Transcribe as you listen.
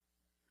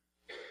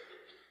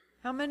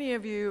How many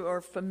of you are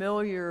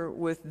familiar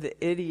with the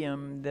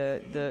idiom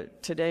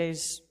that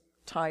today's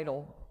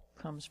title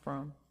comes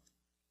from?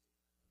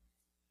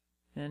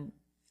 And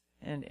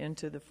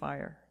into the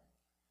fire.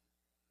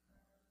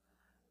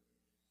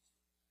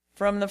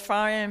 From the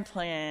frying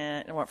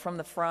pan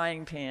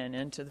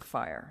into the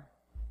fire.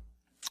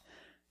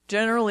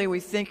 Generally, we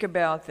think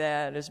about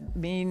that as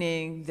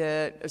meaning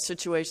that a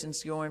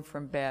situation's going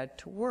from bad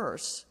to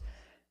worse.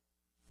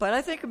 But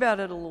I think about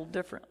it a little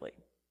differently.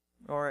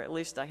 Or at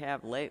least I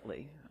have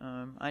lately.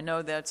 I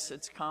know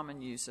it's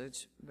common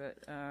usage, but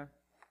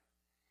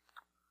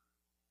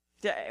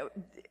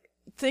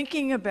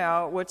thinking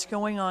about what's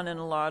going on in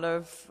a lot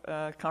of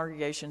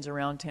congregations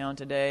around town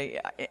today,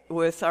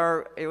 with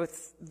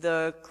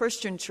the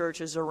Christian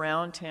churches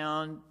around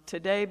town,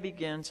 today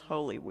begins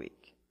Holy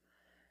Week.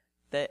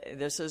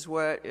 This is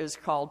what is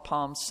called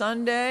Palm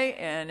Sunday,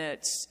 and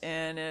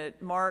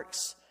it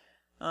marks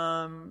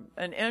an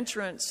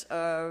entrance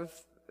of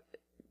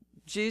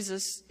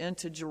Jesus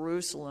into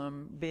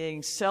Jerusalem,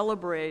 being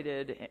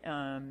celebrated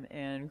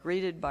and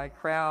greeted by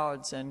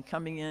crowds and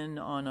coming in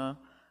on a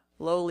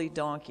lowly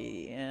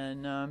donkey.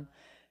 And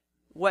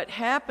what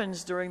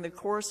happens during the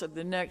course of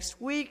the next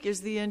week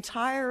is the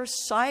entire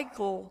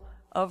cycle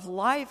of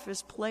life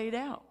is played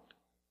out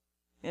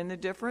in the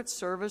different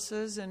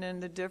services and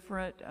in the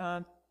different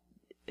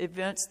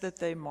events that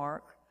they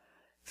mark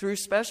through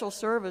special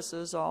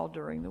services all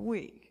during the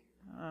week.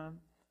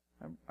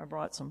 I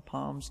brought some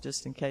palms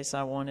just in case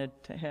I wanted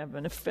to have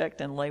an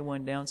effect and lay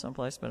one down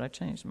someplace, but I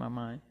changed my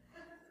mind.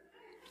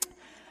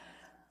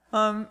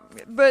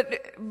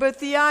 But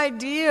the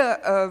idea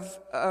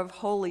of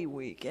Holy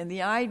Week and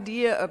the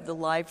idea of the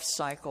life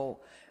cycle,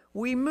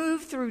 we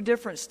move through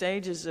different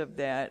stages of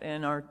that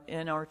in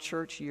our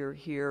church year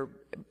here,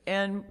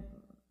 and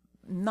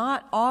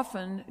not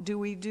often do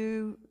we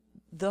do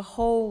the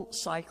whole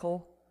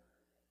cycle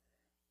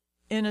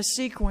in a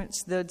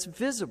sequence that's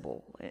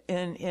visible,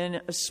 in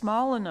a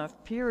small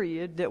enough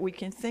period that we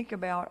can think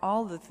about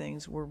all the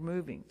things we're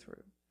moving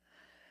through.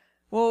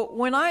 Well,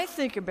 when I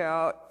think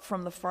about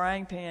from the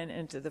frying pan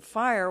into the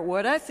fire,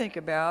 what I think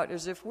about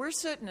is if we're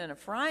sitting in a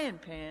frying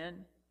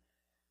pan,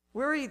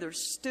 we're either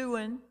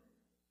stewing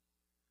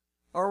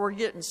or we're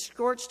getting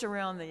scorched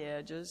around the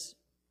edges,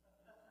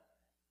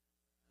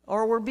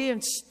 or we're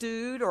being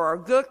stewed,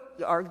 or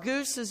our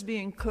goose is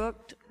being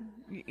cooked.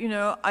 You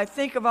know, I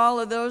think of all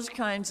of those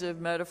kinds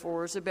of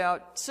metaphors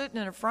about sitting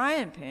in a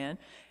frying pan,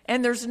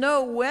 and there's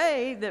no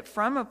way that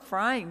from a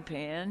frying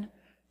pan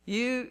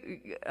you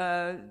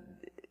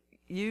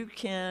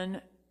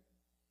can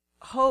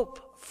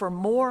hope for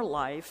more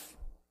life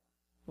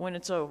when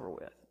it's over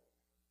with.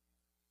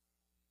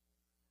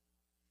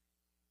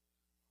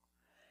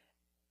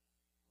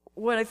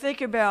 When I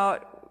think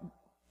about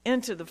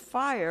into the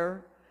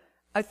fire,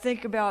 I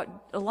think about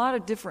a lot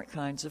of different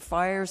kinds of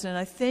fires, and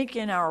I think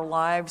in our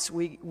lives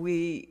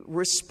we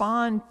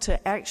respond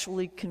to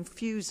actually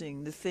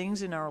confusing the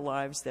things in our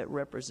lives that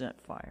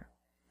represent fire.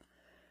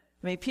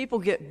 I mean, people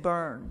get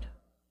burned,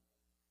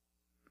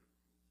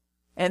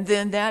 and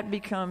then that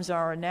becomes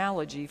our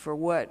analogy for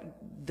what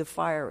the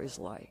fire is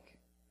like.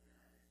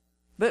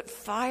 But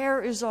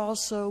fire is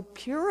also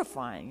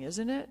purifying,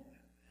 isn't it?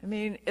 I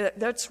mean,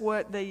 that's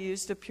what they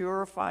use to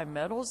purify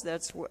metals.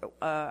 That's what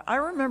I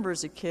remember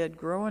as a kid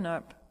growing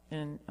up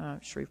in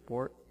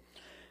Shreveport.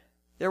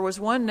 There was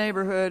one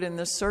neighborhood, and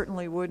this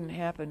certainly wouldn't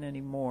happen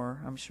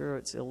anymore. I'm sure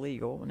it's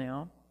illegal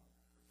now.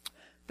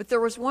 But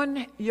there was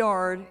one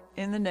yard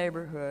in the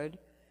neighborhood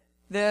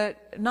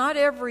that not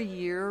every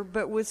year,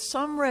 but with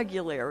some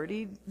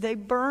regularity, they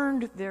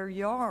burned their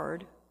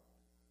yard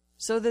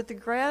so that the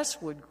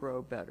grass would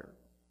grow better,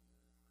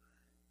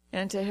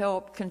 and to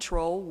help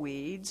control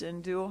weeds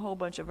and do a whole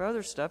bunch of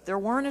other stuff. There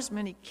weren't as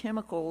many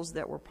chemicals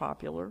that were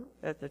popular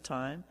at the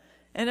time,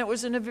 and it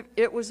was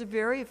a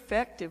very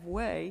effective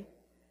way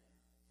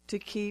to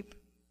keep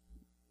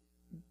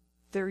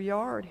their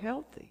yard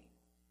healthy.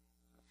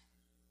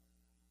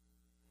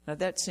 Now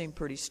that seemed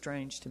pretty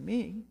strange to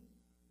me,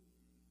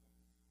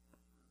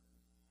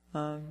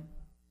 but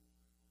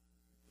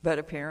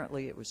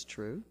apparently it was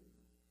true.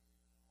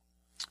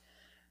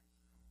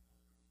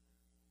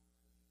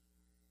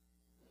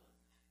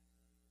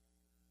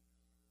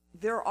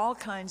 There are all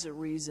kinds of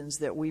reasons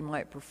that we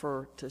might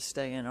prefer to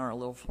stay in our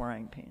little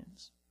frying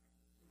pans.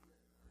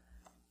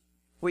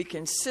 We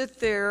can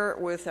sit there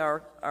with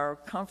our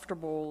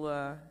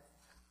comfortable,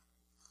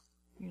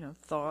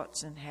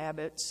 thoughts and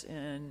habits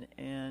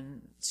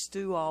and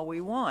stew all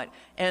we want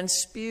and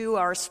spew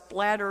our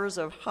splatters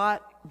of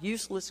hot,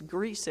 useless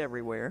grease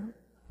everywhere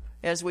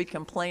as we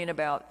complain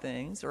about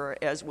things, or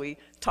as we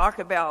talk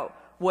about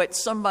what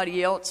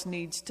somebody else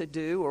needs to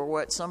do, or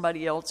what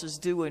somebody else is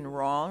doing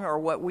wrong, or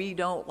what we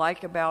don't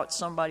like about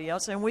somebody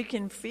else. And we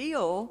can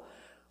feel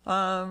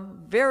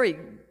very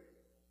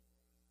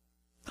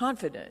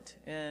confident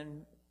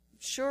and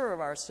sure of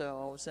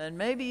ourselves, and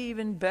maybe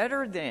even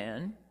better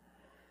than.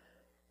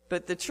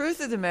 But the truth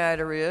of the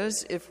matter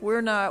is, if we're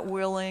not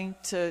willing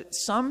to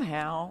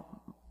somehow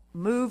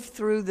move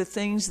through the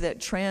things that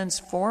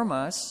transform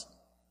us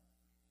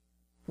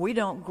we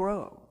don't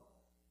grow.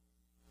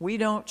 We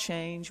don't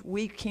change.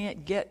 We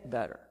can't get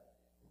better.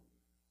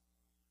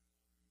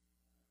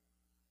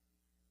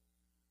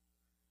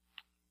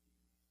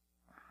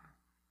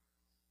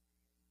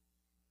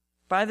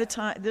 By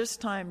this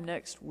time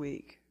next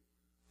week,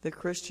 the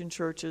Christian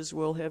churches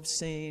will have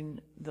seen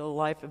the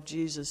life of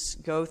Jesus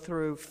go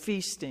through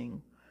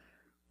feasting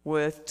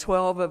with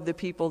 12 of the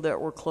people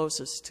that were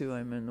closest to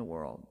him in the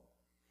world.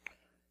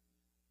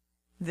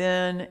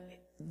 Then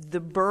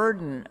the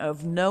burden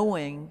of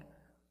knowing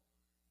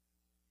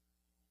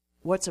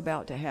what's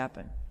about to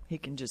happen, he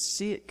can just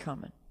see it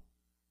coming.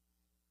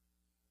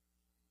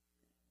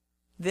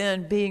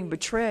 Then being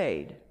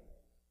betrayed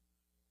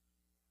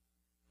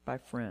by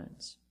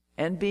friends,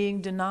 and being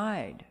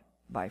denied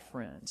by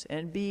friends,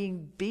 and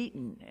being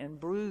beaten and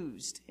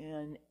bruised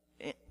and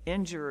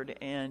injured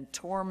and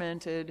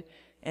tormented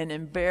and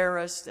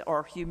embarrassed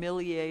or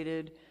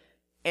humiliated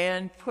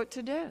and put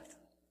to death.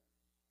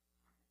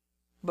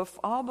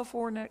 All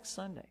before next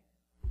Sunday.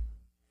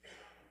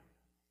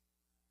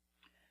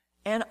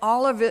 And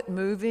all of it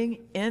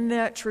moving in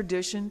that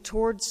tradition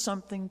towards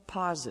something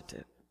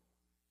positive.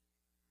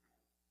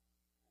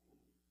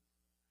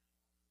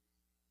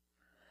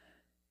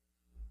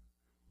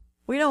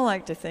 We don't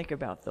like to think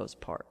about those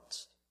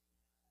parts.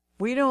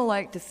 We don't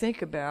like to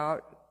think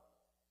about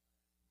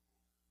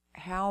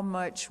how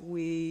much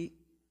we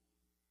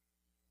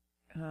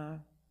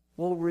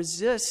will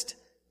resist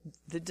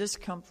the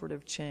discomfort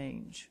of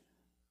change.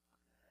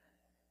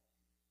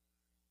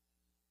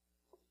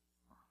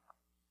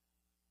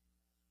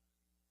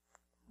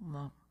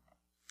 Well,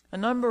 a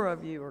number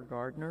of you are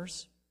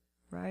gardeners,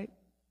 right?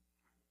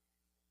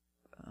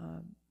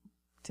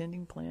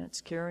 Tending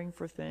plants, caring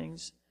for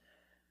things.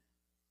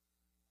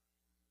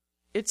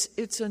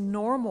 It's a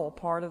normal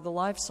part of the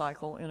life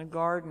cycle in a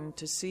garden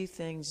to see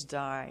things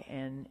die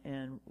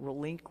and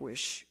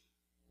relinquish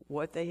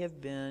what they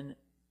have been,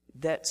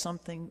 that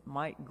something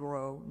might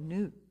grow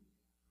new.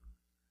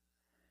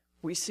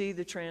 We see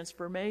the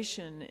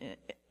transformation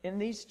in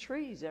these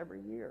trees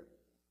every year.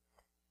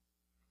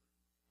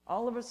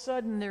 All of a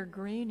sudden, they're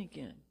green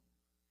again.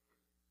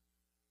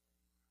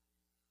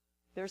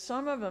 There's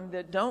some of them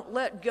that don't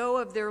let go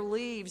of their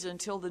leaves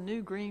until the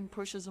new green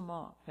pushes them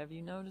off. Have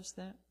you noticed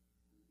that?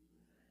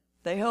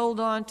 They hold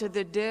on to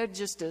the dead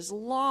just as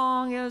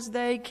long as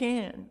they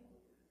can.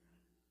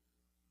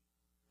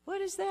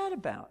 What is that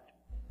about?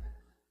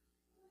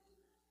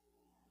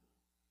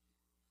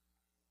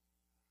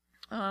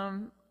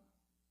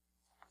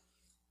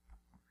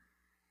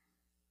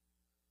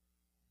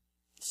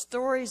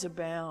 Stories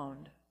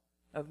abound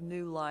of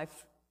new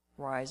life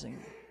rising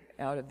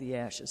out of the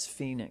ashes,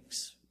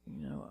 phoenix.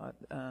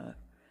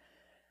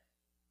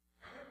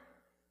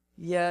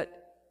 Yet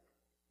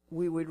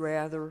we would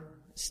rather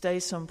stay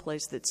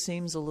someplace that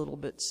seems a little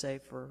bit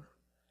safer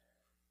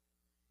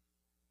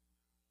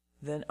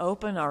than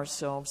open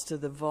ourselves to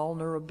the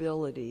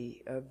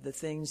vulnerability of the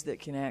things that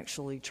can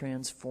actually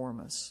transform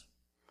us.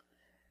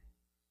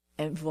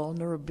 And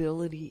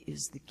vulnerability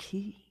is the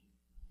key.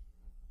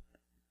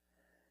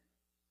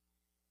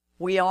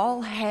 We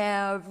all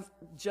have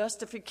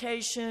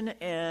justification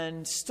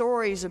and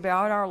stories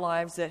about our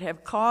lives that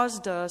have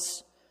caused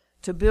us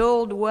to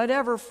build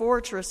whatever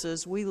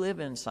fortresses we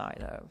live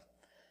inside of.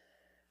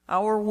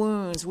 Our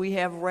wounds we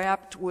have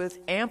wrapped with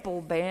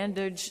ample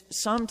bandage,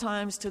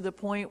 sometimes to the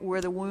point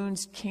where the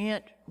wounds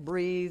can't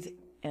breathe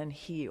and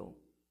heal.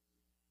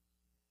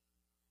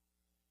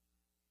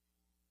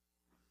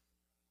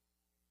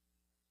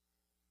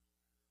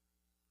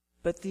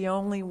 But the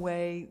only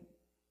way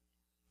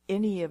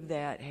any of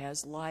that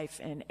has life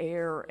and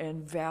air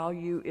and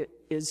value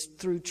is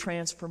through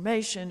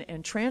transformation,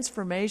 and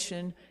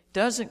transformation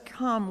doesn't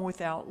come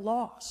without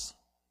loss.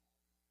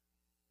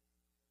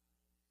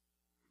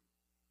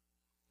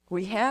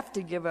 We have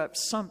to give up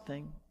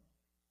something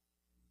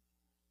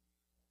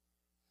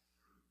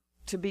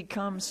to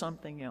become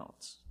something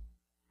else.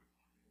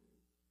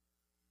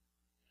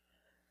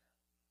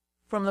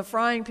 From the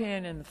frying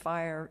pan in the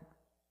fire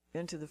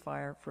into the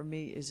fire, for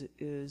me,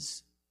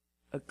 is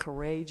a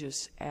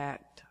courageous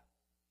act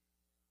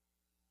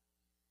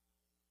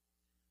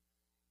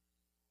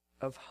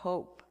of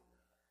hope.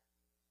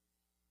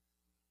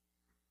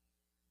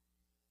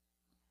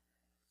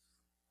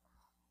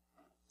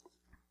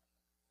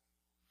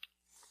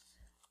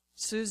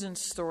 Susan's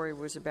story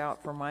was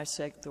about, for my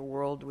sake, the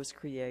world was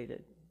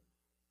created.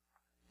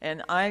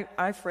 And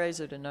I phrase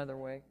it another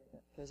way,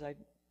 because I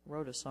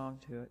wrote a song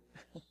to it.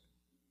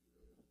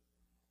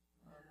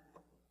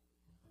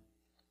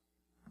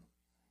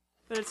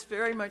 But it's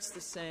very much the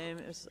same.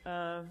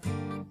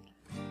 And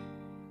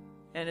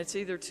it's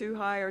either too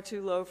high or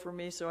too low for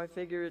me, so I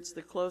figure it's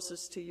the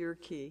closest to your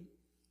key.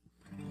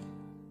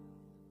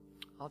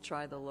 I'll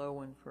try the low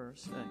one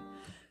first.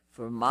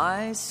 For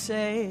my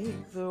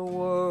sake the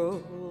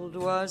world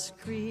was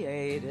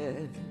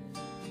created.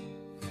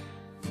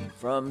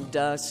 From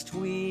dust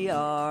we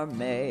are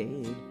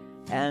made,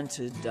 and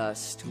to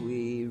dust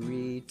we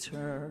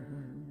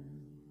return.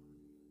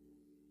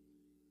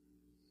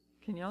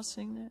 Can y'all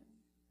sing that?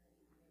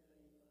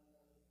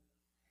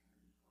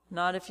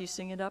 Not if you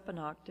sing it up an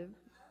octave.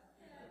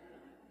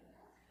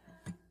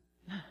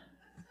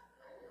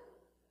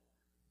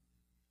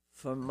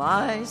 For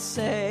my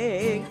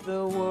sake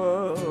the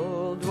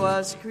world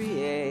was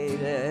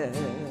created.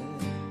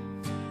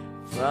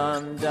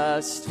 From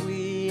dust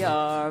we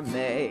are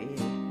made,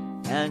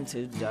 and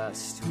to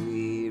dust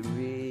we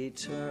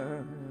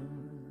return.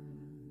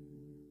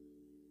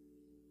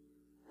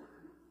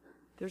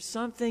 There's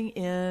something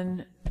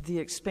in the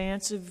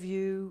expansive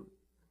view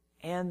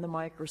and the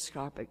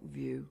microscopic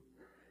view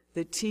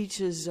that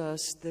teaches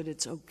us that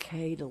it's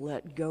okay to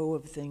let go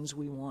of things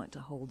we want to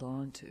hold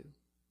on to.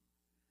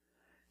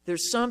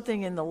 There's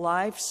something in the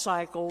life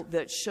cycle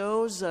that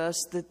shows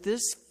us that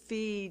this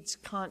feeds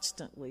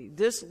constantly.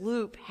 This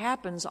loop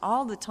happens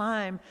all the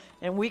time,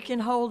 and we can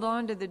hold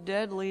on to the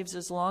dead leaves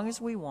as long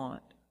as we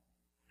want.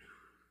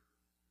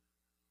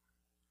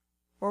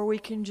 Or we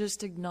can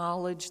just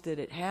acknowledge that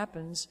it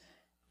happens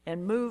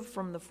and move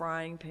from the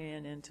frying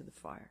pan into the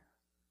fire.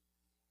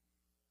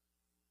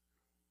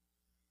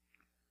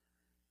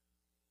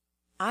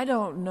 I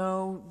don't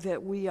know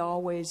that we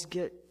always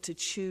get to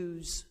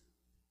choose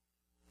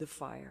the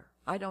fire.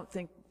 I don't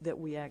think that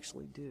we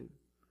actually do.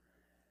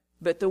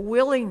 But the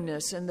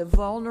willingness and the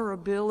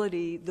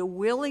vulnerability, the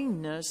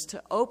willingness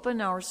to open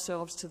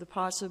ourselves to the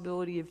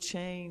possibility of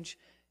change,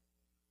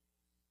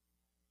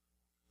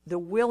 the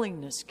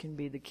willingness can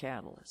be the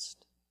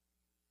catalyst.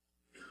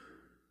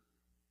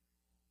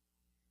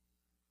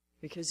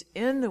 Because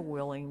in the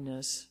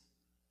willingness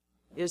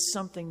is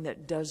something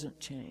that doesn't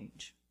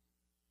change.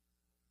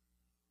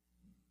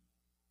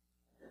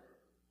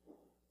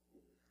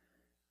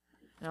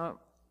 Now,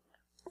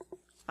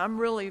 I'm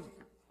really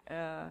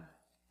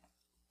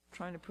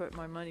trying to put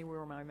my money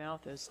where my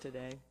mouth is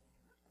today,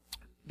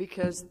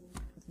 because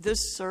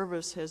this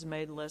service has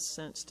made less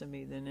sense to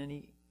me than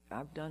any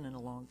I've done in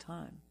a long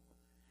time.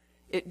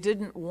 It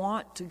didn't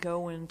want to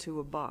go into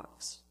a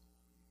box.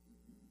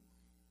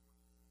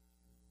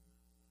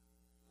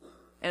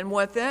 And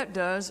what that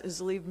does is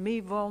leave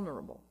me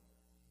vulnerable.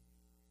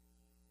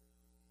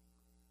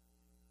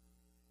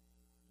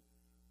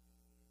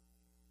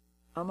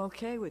 I'm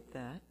okay with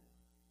that.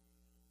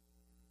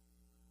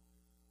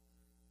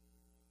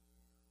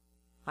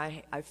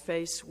 I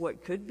face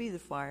what could be the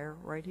fire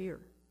right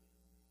here.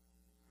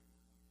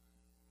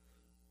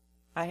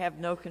 I have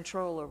no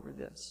control over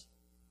this,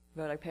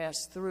 but I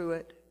pass through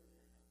it,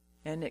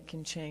 and it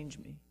can change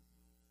me.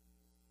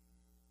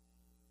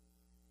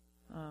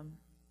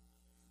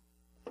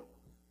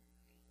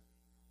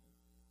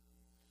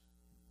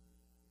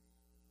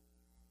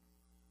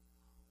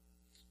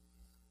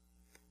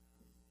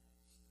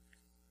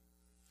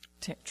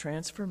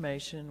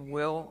 Transformation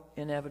will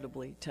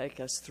inevitably take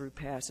us through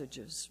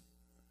passages,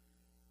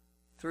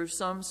 through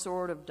some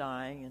sort of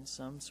dying and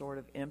some sort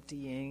of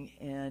emptying,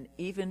 and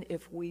even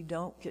if we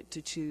don't get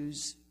to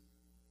choose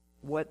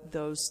what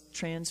those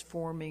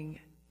transforming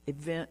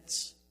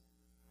events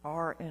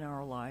are in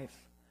our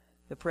life,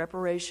 the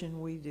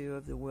preparation we do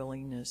of the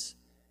willingness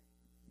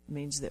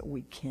means that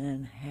we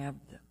can have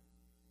them.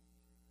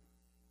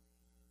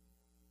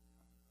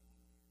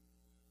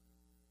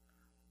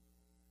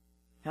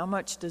 How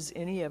much does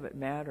any of it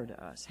matter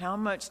to us? How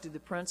much do the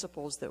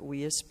principles that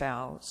we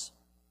espouse,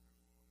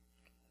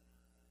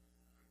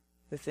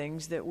 the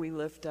things that we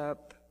lift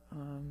up,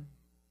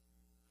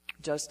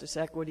 justice,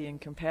 equity, and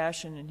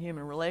compassion in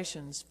human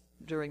relations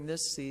during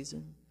this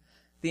season,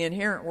 the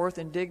inherent worth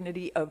and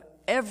dignity of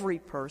every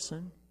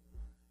person,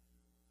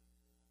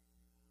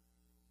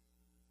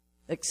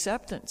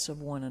 acceptance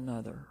of one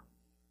another,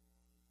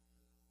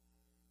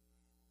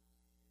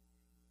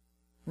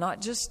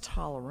 not just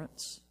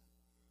tolerance,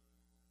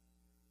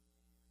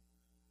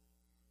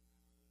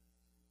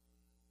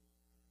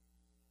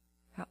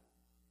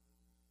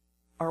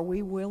 are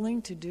we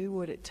willing to do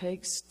what it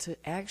takes to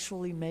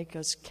actually make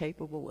us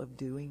capable of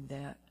doing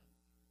that?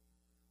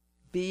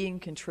 Being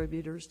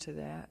contributors to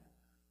that?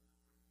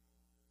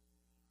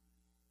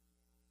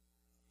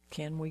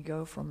 Can we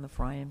go from the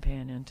frying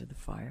pan into the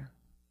fire?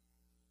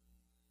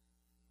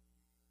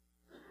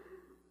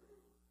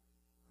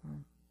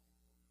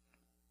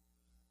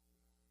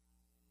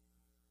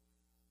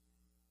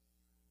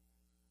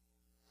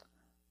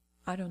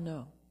 I don't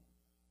know.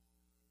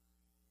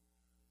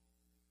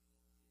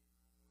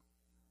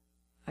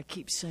 I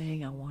keep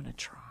saying I want to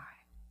try.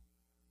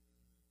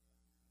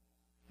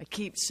 I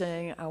keep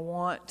saying I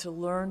want to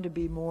learn to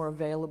be more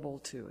available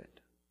to it.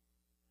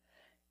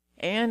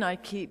 And I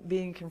keep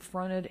being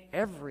confronted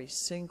every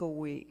single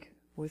week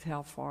with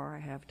how far I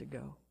have to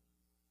go.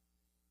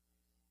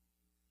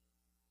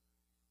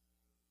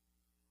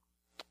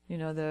 You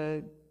know,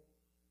 the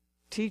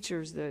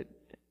teachers that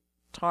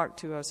talk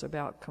to us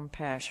about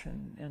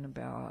compassion and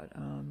about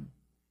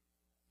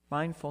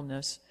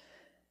mindfulness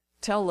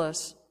tell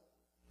us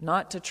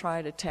not to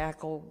try to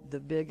tackle the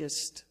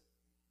biggest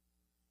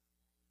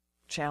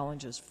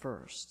challenges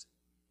first.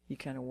 You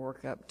kind of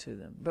work up to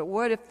them. But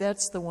what if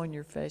that's the one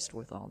you're faced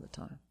with all the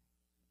time?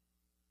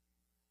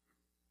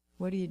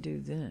 What do you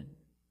do then?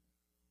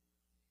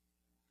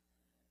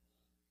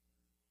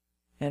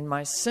 And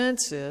my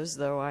sense is,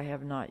 though I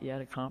have not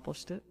yet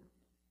accomplished it,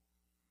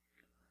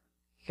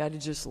 you got to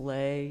just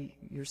lay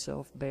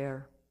yourself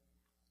bare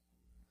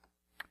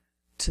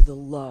to the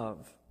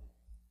love.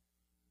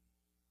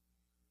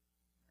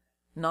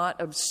 Not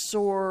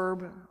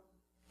absorb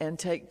and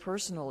take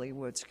personally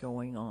what's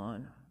going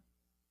on,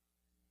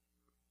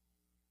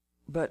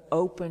 but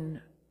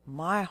open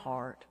my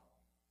heart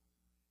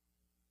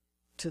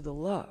to the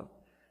love.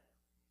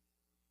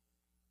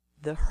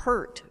 The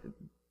hurt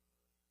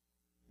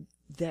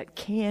that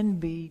can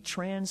be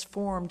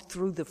transformed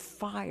through the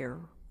fire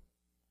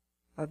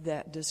of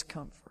that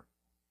discomfort.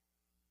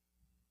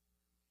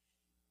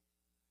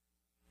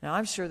 Now,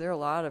 I'm sure there are a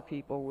lot of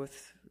people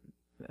with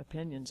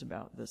opinions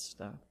about this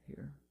stuff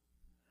here.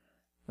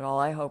 But all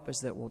I hope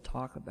is that we'll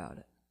talk about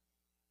it.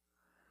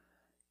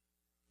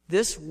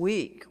 This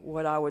week,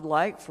 what I would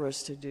like for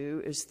us to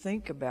do is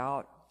think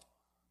about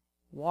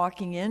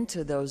walking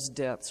into those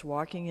depths,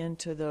 walking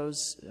into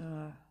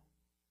the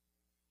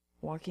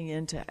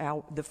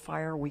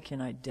fire we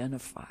can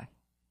identify.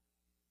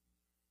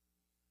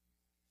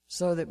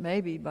 So that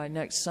maybe by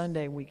next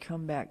Sunday we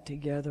come back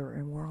together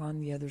and we're on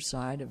the other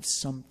side of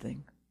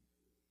something.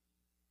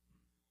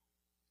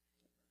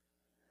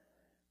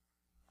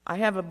 I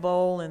have a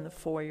bowl in the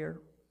foyer.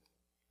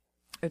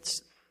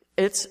 It's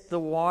the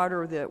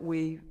water that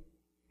we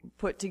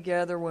put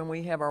together when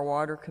we have our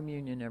water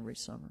communion every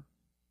summer.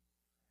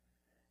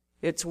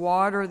 It's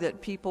water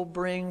that people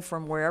bring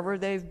from wherever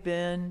they've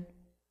been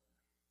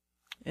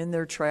in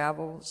their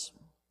travels.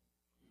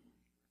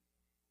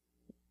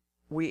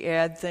 We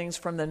add things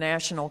from the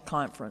national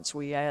conference.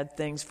 We add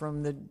things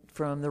from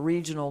the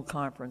regional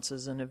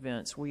conferences and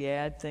events. We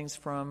add things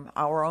from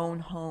our own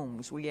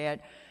homes.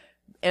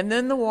 And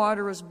then the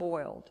water is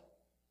boiled.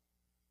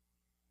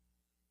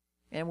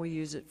 And we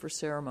use it for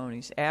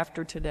ceremonies.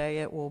 After today,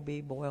 it will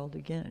be boiled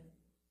again.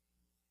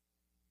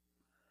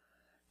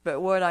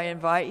 But what I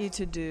invite you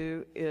to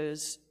do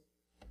is,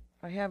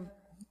 I have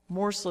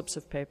more slips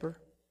of paper.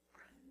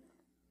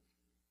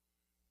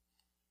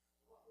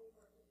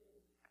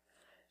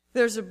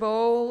 There's a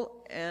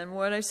bowl, and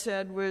what I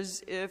said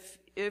was if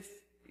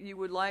you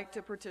would like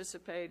to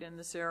participate in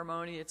the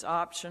ceremony, it's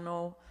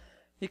optional.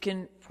 You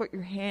can put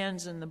your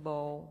hands in the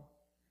bowl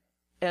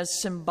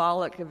as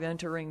symbolic of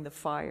entering the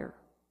fire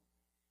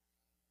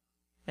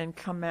and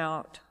come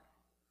out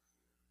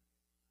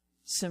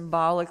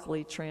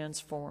symbolically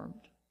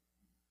transformed.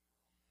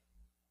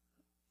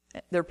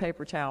 They're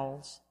paper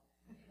towels.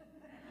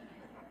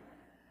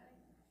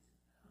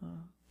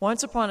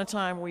 Once upon a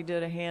time, we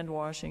did a hand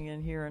washing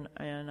in here,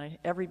 and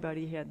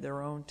everybody had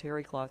their own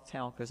terry cloth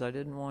towel because I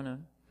didn't want to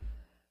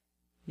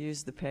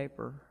use the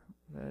paper.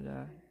 But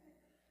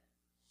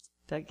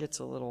that gets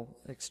a little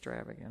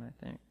extravagant,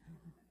 I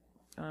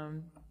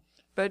think.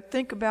 But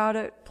think about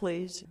it,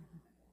 please.